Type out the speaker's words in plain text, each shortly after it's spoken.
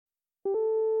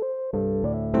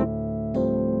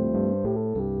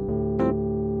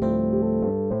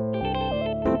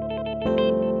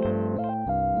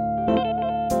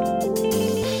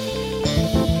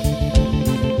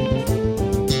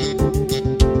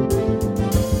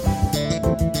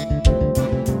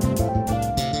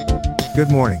Good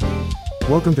morning.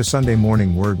 Welcome to Sunday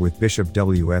Morning Word with Bishop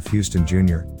W.F. Houston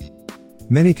Jr.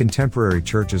 Many contemporary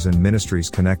churches and ministries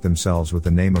connect themselves with the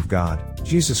name of God,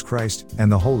 Jesus Christ,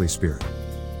 and the Holy Spirit.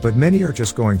 But many are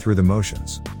just going through the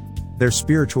motions. Their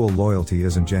spiritual loyalty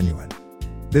isn't genuine.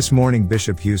 This morning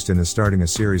Bishop Houston is starting a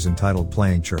series entitled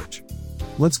Playing Church.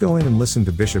 Let's go in and listen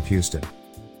to Bishop Houston.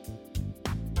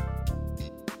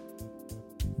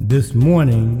 This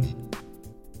morning,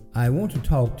 I want to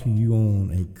talk to you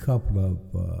on a couple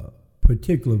of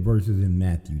particular verses in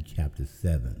Matthew chapter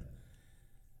 7.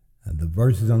 The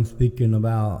verses I'm speaking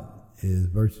about is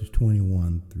verses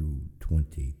 21 through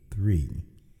 23.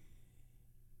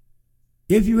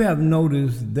 If you have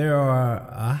noticed, there are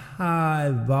a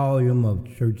high volume of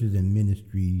churches and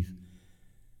ministries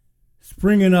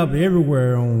springing up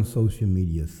everywhere on social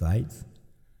media sites.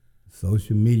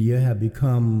 Social media have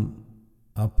become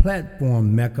a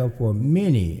platform mecca for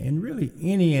many, and really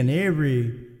any and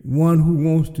every one who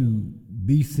wants to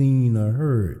be seen or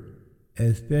heard,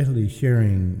 especially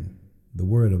sharing the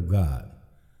Word of God.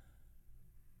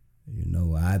 You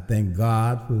know, I thank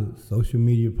God for social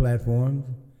media platforms.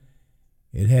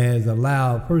 It has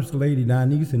allowed First Lady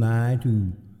Denise and I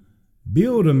to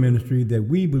build a ministry that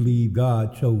we believe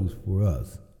God chose for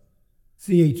us.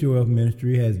 CHOF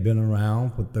ministry has been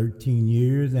around for 13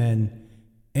 years, and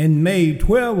in May,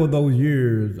 12 of those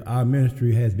years, our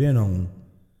ministry has been on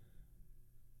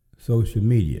social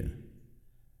media.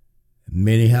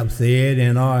 Many have said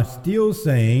and are still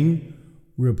saying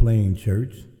we're playing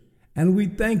church, and we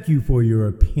thank you for your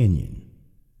opinion.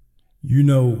 You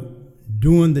know,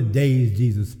 during the days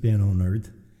Jesus spent on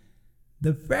earth,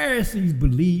 the Pharisees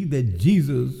believed that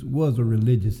Jesus was a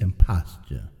religious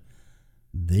impostor.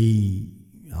 They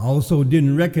also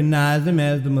didn't recognize him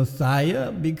as the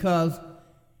Messiah because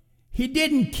he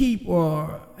didn't keep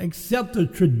or accept the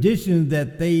traditions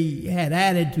that they had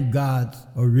added to God's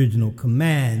original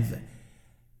commands.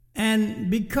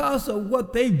 And because of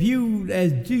what they viewed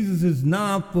as Jesus'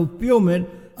 non-fulfillment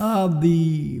of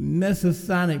the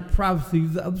messianic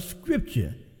prophecies of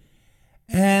Scripture.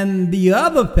 And the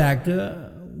other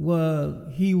factor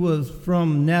was he was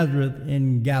from Nazareth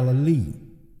in Galilee.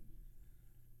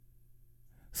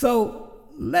 So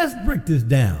let's break this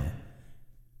down.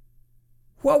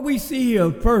 What we see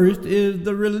here first is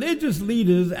the religious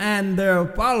leaders and their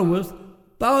followers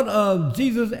thought of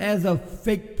Jesus as a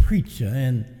fake preacher,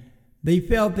 and they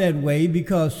felt that way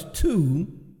because, two,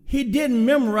 he didn't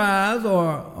memorize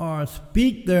or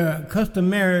speak their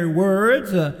customary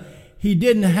words. He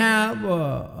didn't have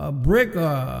a brick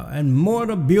and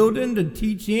mortar building to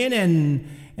teach in,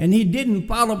 and he didn't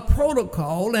follow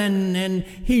protocol, and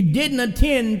he didn't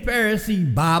attend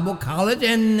Pharisee Bible college,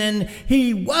 and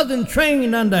he wasn't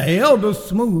trained under Elder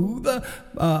Smooth,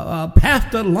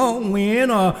 Pastor Longwind,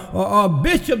 or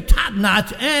Bishop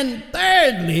Topnotch. And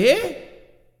thirdly,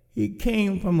 he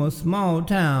came from a small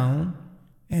town,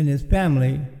 and his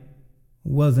family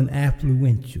wasn't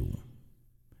affluential.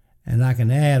 And I can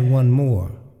add one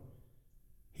more.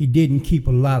 He didn't keep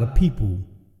a lot of people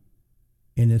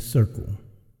in his circle.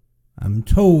 I'm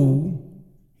told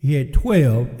he had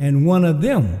 12, and one of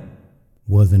them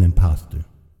was an imposter.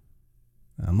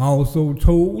 I'm also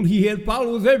told he had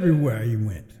followers everywhere he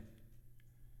went.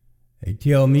 They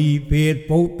tell me he fed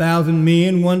 4,000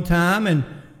 men one time and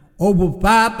over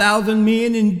 5,000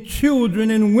 men and children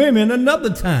and women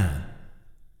another time.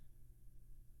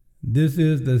 This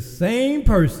is the same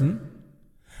person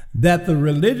that the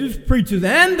religious preachers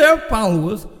and their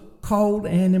followers called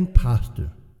an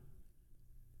imposter.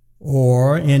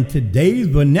 Or in today's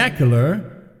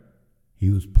vernacular,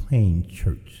 he was playing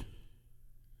church.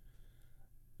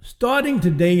 Starting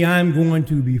today, I'm going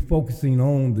to be focusing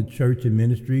on the church and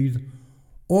ministries,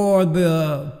 or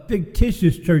the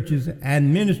fictitious churches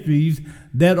and ministries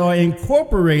that are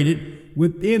incorporated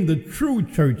within the true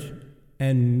church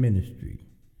and ministry.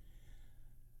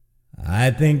 I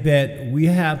think that we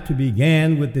have to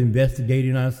begin with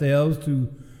investigating ourselves to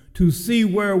see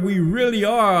where we really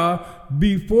are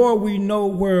before we know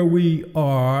where we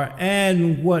are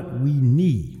and what we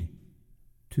need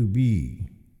to be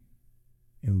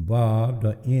involved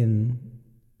in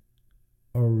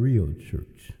a real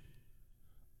church,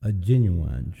 a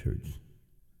genuine church.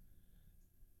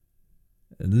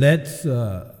 Let's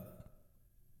look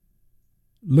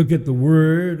at the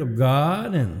Word of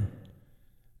God, and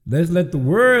let's let the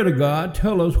Word of God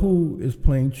tell us who is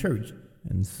playing church.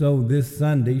 And so this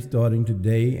Sunday, starting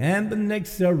today, and the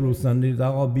next several Sundays,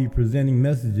 I'll be presenting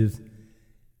messages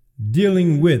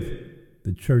dealing with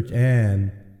the church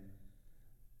and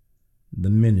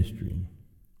the ministry.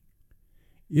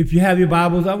 If you have your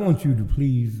Bibles, I want you to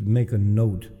please make a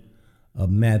note of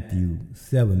Matthew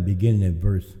 7, beginning at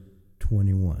verse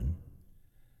 21.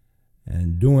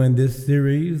 And during this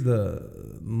series,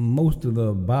 most of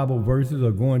the Bible verses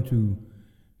are going to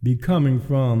be coming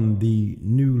from the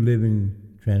New Living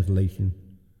Translation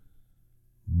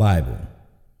Bible.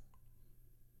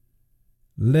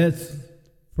 Let's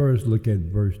first look at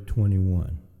verse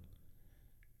 21.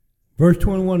 Verse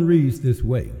 21 reads this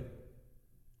way: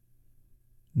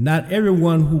 "Not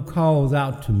everyone who calls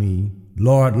out to me,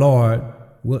 'Lord, Lord,'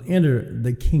 will enter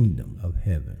the kingdom of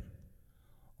heaven.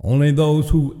 Only those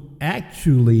who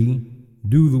actually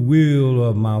do the will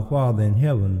of my Father in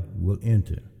heaven will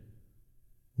enter."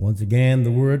 Once again,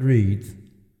 the word reads,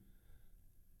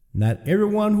 "Not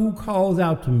everyone who calls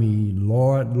out to me,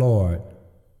 'Lord, Lord,'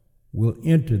 will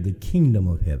enter the kingdom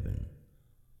of heaven.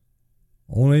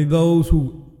 Only those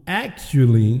who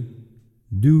actually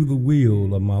do the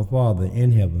will of my Father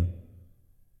in heaven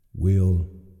will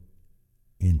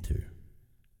enter."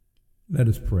 Let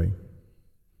us pray.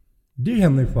 Dear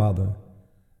Heavenly Father,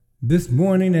 this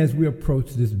morning as we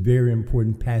approach this very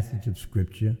important passage of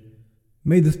Scripture,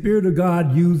 may the Spirit of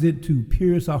God use it to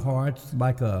pierce our hearts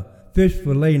like a fish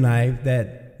fillet knife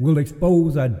that will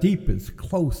expose our deepest,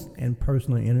 close, and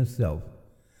personal inner self,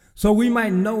 so we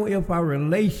might know if our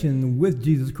relation with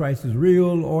Jesus Christ is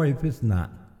real or if it's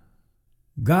not.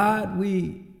 God,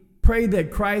 we pray that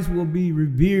Christ will be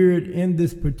revered in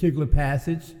this particular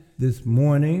passage this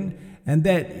morning, and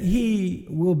that he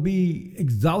will be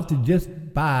exalted just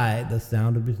by the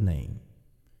sound of his name.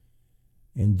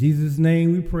 In Jesus'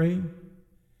 name we pray.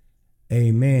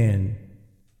 Amen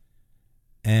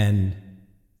and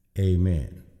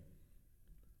amen.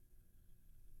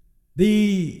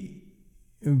 The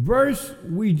verse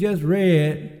we just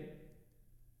read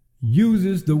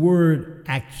uses the word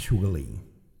actually.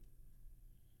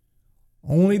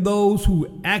 Only those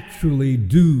who actually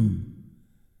do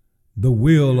the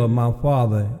will of my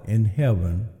Father in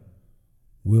heaven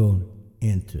will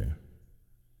enter.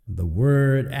 The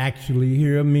word actually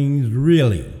here means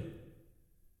really.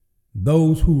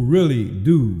 Those who really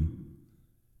do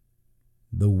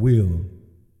the will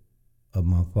of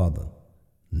my Father.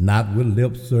 Not with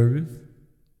lip service,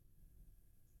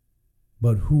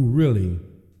 but who really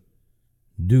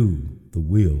do the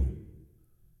will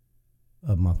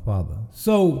of my Father.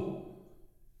 So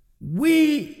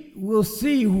we will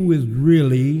see who is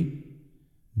really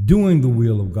doing the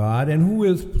will of God and who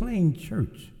is playing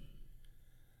church.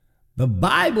 The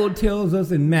Bible tells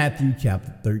us in Matthew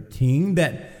chapter 13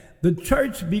 that the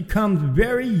church becomes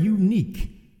very unique.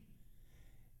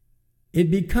 It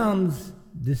becomes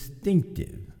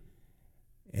distinctive.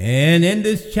 And in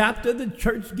this chapter, the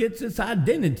church gets its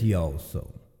identity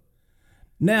also.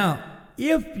 Now,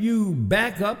 if you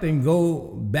back up and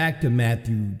go back to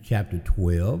Matthew chapter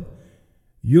 12,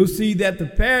 you'll see that the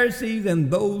Pharisees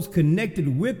and those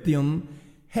connected with them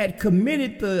had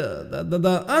committed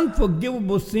the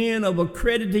unforgivable sin of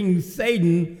accrediting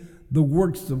Satan the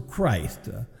works of Christ.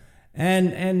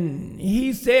 And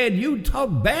he said, "You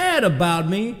talk bad about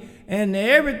me and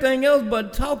everything else,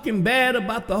 but talking bad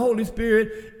about the Holy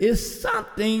Spirit is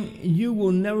something you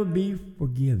will never be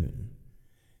forgiven."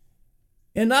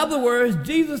 In other words,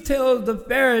 Jesus tells the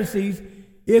Pharisees,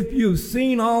 if you've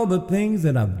seen all the things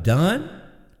that I've done,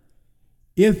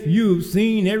 if you've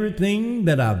seen everything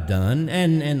that I've done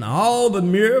and all the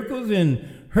miracles and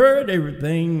heard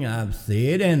everything I've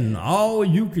said, and all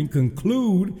you can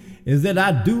conclude is that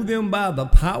I do them by the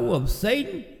power of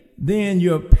Satan, then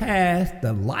you're past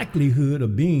the likelihood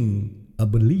of being a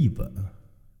believer.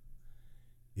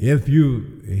 If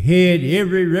you had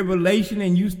every revelation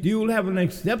and you still haven't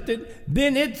accepted,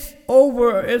 then it's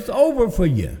over for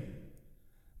you.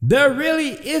 There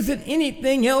really isn't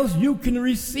anything else you can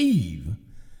receive.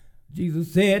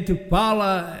 Jesus said to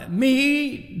follow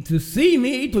me, to see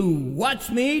me, to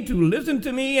watch me, to listen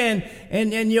to me,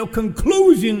 and your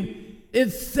conclusion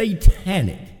is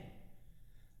satanic.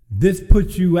 This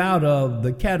puts you out of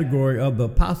the category of the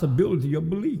possibility of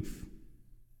belief.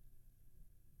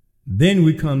 Then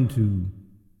we come to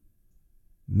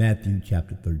Matthew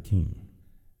chapter 13.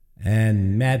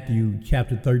 And Matthew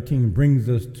chapter 13 brings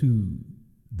us to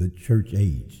the church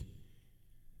age.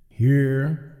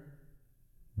 Here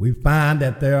we find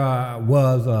that there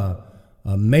was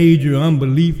a major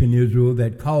unbelief in Israel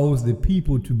that caused the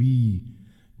people to be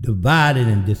divided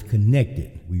and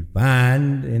disconnected. We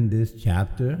find in this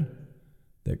chapter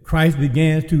that Christ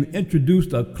begins to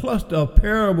introduce a cluster of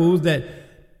parables that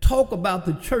talk about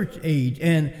the church age,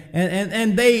 and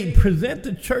they present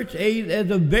the church age as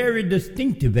a very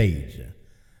distinctive age.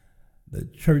 The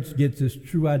church gets its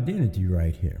true identity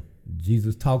right here.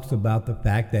 Jesus talks about the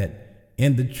fact that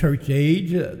in the church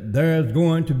age, there's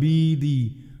going to be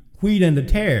the wheat and the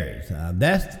tares.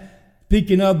 That's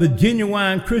speaking of the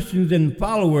genuine Christians and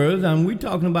followers, and we're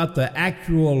talking about the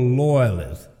actual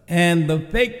loyalists. And the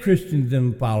fake Christians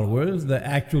and followers, the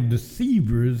actual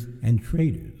deceivers and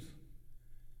traitors.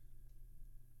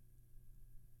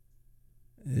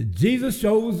 Jesus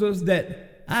shows us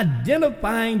that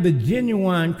identifying the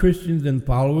genuine Christians and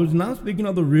followers, and I'm speaking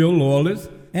of the real loyalists,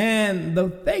 and the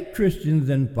fake Christians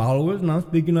and followers, and I'm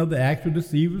speaking of the actual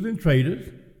deceivers and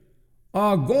traitors,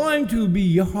 are going to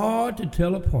be hard to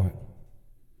tell apart.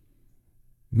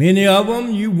 Many of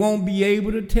them, you won't be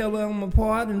able to tell them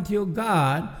apart until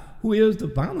God, who is the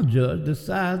final judge,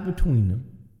 decides between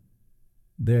them.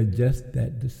 They're just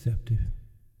that deceptive.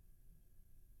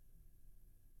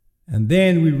 And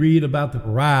then we read about the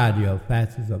variety of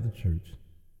facets of the church.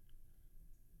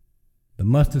 The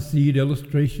mustard seed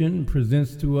illustration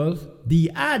presents to us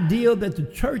the idea that the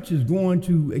church is going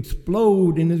to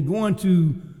explode and is going to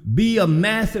be a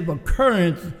massive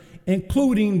occurrence,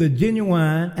 including the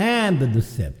genuine and the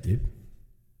deceptive.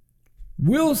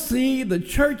 We'll see the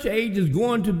church age is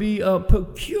going to be a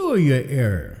peculiar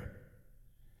era.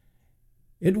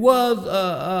 It was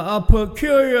a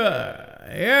peculiar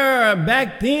era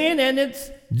back then, and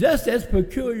it's just as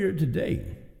peculiar today.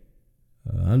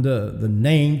 Under the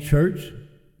name church,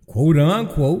 quote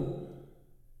unquote,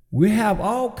 we have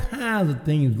all kinds of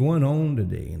things going on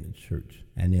today in the church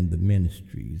and in the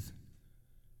ministries.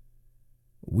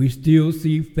 We still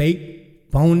see fake,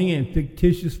 phony, and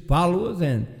fictitious followers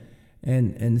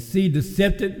and see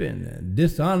deceptive and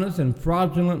dishonest and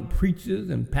fraudulent preachers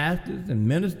and pastors and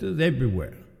ministers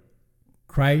everywhere.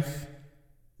 Christ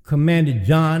commanded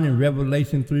John in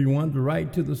Revelation 3:1 to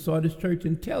write to the Sardis church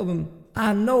and tell them,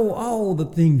 I know all the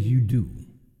things you do,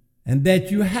 and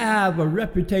that you have a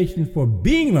reputation for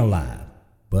being alive,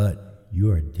 but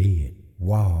you're dead.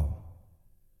 Wow.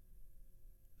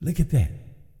 Look at that.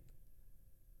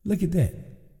 Look at that.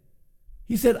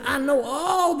 He said, I know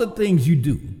all the things you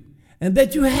do, and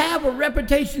that you have a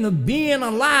reputation of being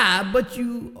alive, but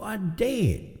you are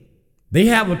dead. They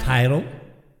have a title.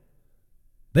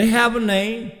 They have a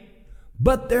name,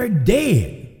 but they're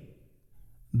dead.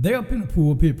 They're up in the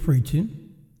pulpit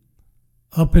preaching,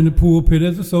 up in the pulpit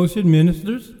as associate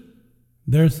ministers.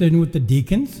 They're sitting with the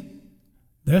deacons.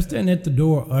 They're standing at the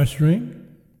door ushering,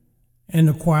 and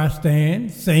the choir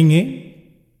stand singing,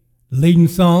 leading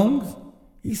songs.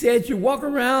 He said you walk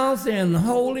around saying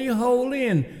holy, holy,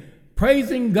 and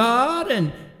praising God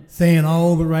and saying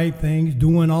all the right things,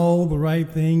 doing all the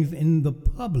right things in the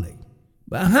public.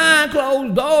 Behind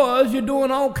closed doors, you're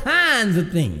doing all kinds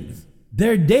of things.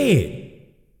 They're dead.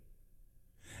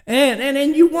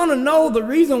 And you want to know the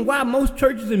reason why most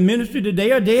churches and ministry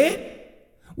today are dead?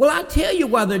 Well, I'll tell you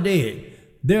why they're dead.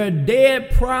 They're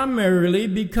dead primarily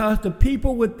because the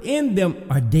people within them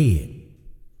are dead.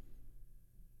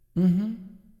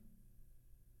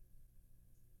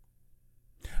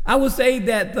 I would say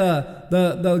that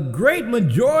the great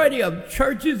majority of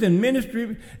churches and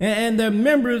ministry and their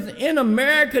members in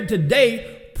America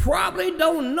today probably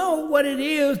don't know what it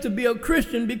is to be a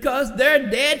Christian because they're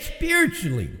dead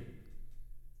spiritually.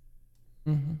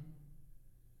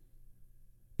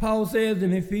 Paul says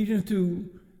in Ephesians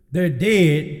 2, they're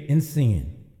dead in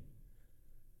sin.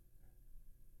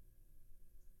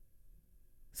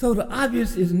 So the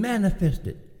obvious is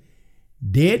manifested.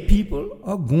 Dead people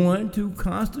are going to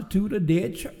constitute a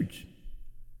dead church.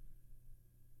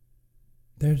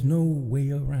 There's no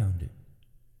way around it.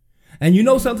 And you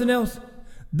know something else?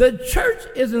 The church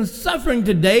isn't suffering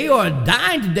today or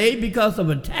dying today because of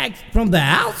attacks from the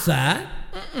outside.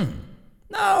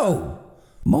 No.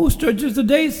 Most churches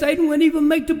today, Satan wouldn't even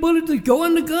make the bullet to go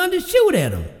in the gun to shoot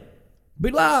at them.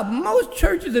 Beloved, most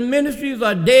churches and ministries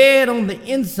are dead on the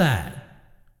inside.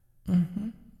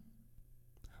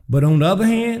 But on the other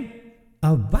hand,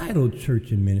 a vital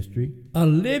church and ministry, a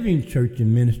living church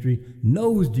and ministry,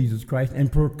 knows Jesus Christ and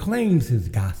proclaims his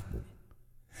gospel.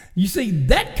 You see,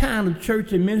 that kind of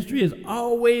church and ministry is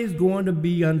always going to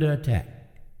be under attack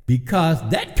because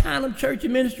that kind of church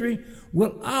and ministry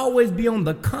will always be on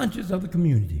the conscience of the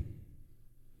community.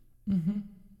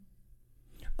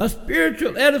 A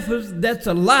spiritual edifice that's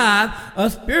alive, a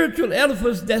spiritual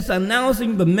edifice that's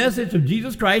announcing the message of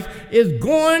Jesus Christ is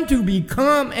going to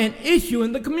become an issue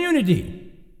in the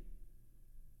community.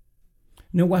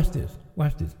 Now watch this,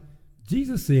 watch this.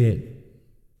 Jesus said,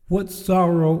 what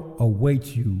sorrow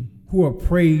awaits you who are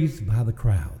praised by the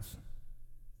crowds?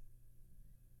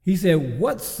 He said,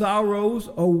 what sorrows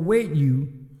await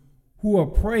you who are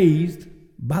praised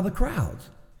by the crowds?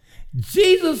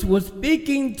 Jesus was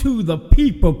speaking to the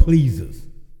people pleasers.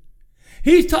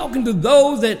 He's talking to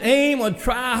those that aim or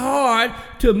try hard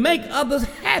to make others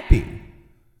happy.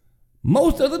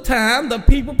 Most of the time, the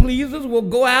people pleasers will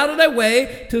go out of their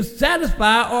way to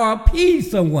satisfy or appease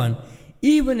someone,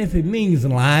 even if it means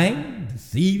lying,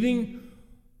 deceiving,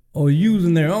 or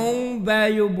using their own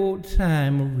valuable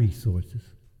time or resources.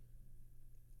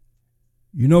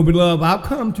 You know, beloved, I've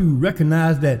come to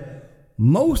recognize that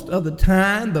most of the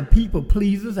time the people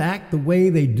pleasers act the way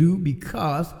they do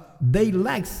because they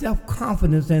lack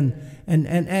self-confidence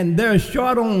and they're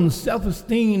short on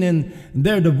self-esteem and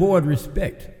they're devoid of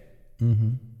respect.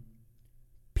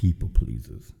 People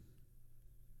pleasers.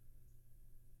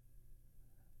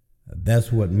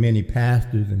 That's what many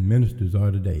pastors and ministers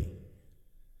are today.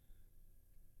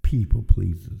 People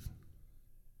pleasers.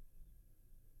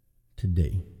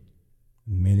 Today,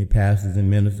 many pastors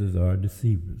and ministers are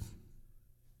deceivers,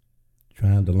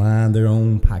 trying to line their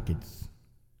own pockets.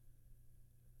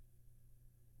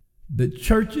 The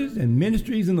churches and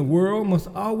ministries in the world must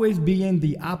always be in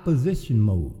the opposition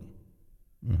mode.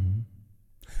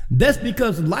 That's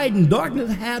because light and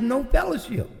darkness have no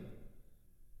fellowship.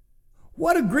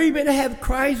 What agreement has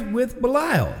Christ with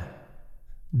Belial?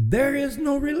 There is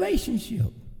no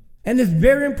relationship. And it's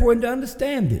very important to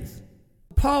understand this.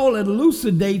 Paul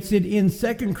elucidates it in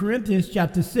 2 Corinthians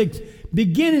chapter 6,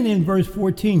 beginning in verse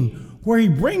 14, where he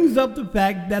brings up the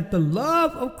fact that the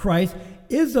love of Christ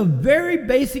is a very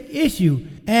basic issue,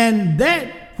 and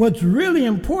that what's really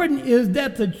important is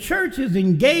that the church is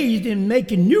engaged in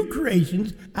making new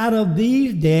creations out of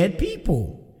these dead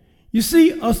people. You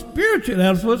see, a spiritual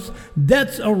edifice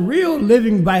that's a real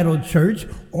living vital church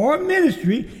or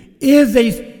ministry is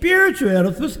a spiritual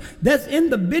edifice that's in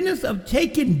the business of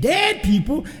taking dead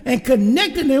people and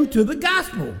connecting them to the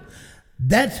gospel.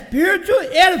 That spiritual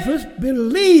edifice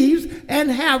believes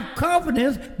and have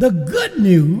confidence the good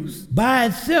news by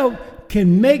itself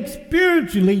can make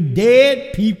spiritually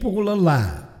dead people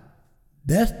alive.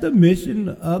 That's the mission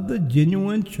of the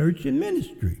genuine church and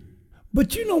ministry.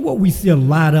 But you know what we see a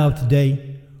lot of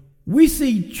today? We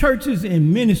see churches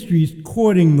and ministries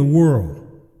courting the world.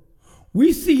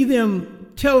 We see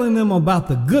them telling them about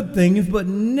the good things, but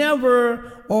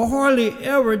never or hardly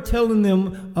ever telling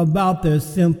them about their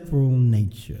sinful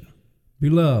nature.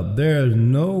 Beloved, there is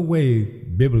no way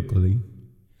biblically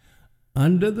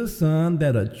under the sun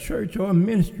that a church or a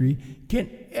ministry can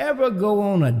ever go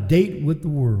on a date with the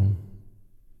world.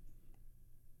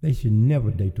 They should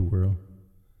never date the world,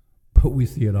 but we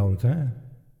see it all the time.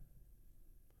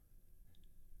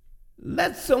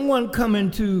 Let someone come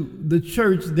into the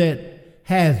church that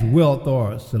has wealth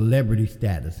or celebrity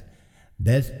status.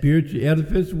 That spiritual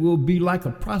edifice will be like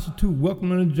a prostitute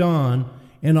welcoming John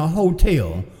in a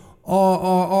hotel,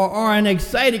 or an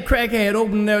excited crackhead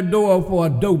opening their door for a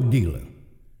dope dealer.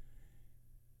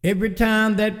 Every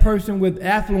time that person with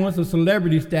affluence or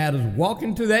celebrity status walk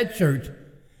into that church,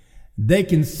 they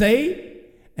can say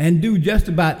and do just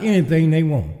about anything they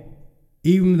want.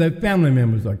 Even their family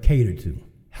members are catered to.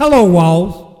 Hello,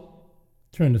 walls.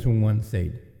 Turn this one and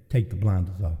say, take the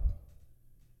blinders off.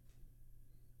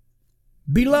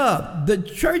 Beloved, the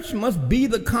church must be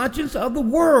the conscience of the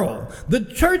world. The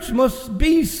church must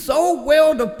be so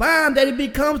well defined that it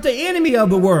becomes the enemy of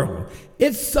the world.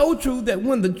 It's so true that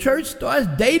when the church starts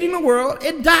dating the world,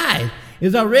 it dies.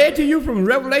 As I read to you from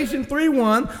Revelation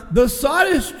 3:1, the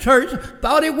Sardis church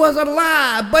thought it was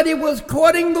alive, but it was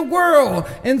courting the world.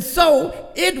 And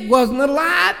so it wasn't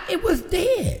alive, it was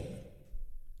dead.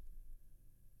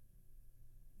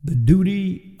 The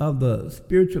duty of the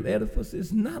spiritual edifice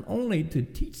is not only to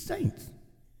teach saints.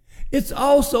 It's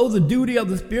also the duty of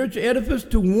the spiritual edifice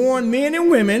to warn men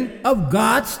and women of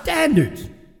God's standards.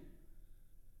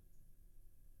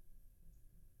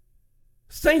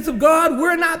 Saints of God,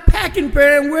 we're not packing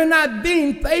prayer and we're not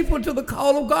being faithful to the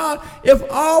call of God if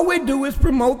all we do is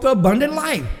promote the abundant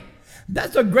life.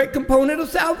 That's a great component of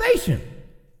salvation.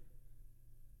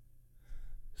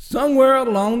 Somewhere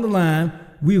along the line,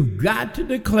 we've got to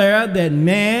declare that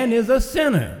man is a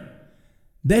sinner,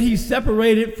 that he's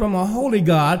separated from a holy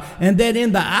God, and that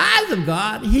in the eyes of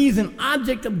God, he's an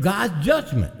object of God's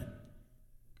judgment.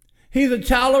 He's a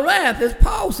child of wrath, as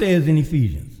Paul says in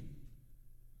Ephesians.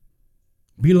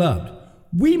 Beloved,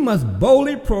 we must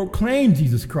boldly proclaim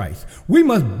Jesus Christ. We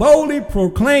must boldly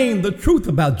proclaim the truth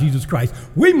about Jesus Christ.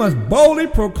 We must boldly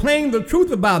proclaim the truth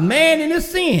about man and his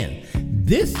sin.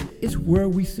 This is where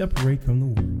we separate from the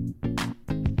world.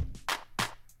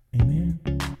 Amen.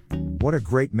 What a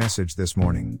great message this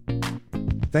morning.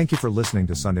 Thank you for listening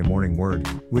to Sunday Morning Word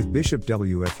with Bishop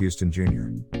W.F. Houston Jr.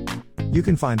 You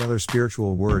can find other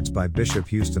spiritual words by Bishop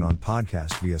Houston on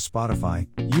podcast via Spotify,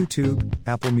 YouTube,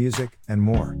 Apple Music, and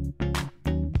more.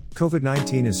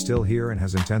 COVID-19 is still here and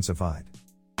has intensified.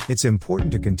 It's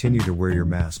important to continue to wear your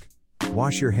mask,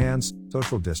 wash your hands,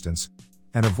 social distance,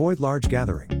 and avoid large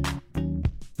gathering.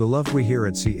 Beloved, we here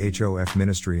at CHOF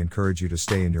Ministry encourage you to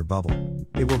stay in your bubble.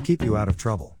 It will keep you out of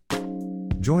trouble.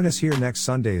 Join us here next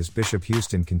Sunday as Bishop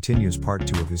Houston continues part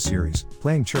 2 of his series,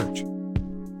 Playing Church.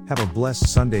 Have a blessed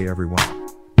Sunday, everyone.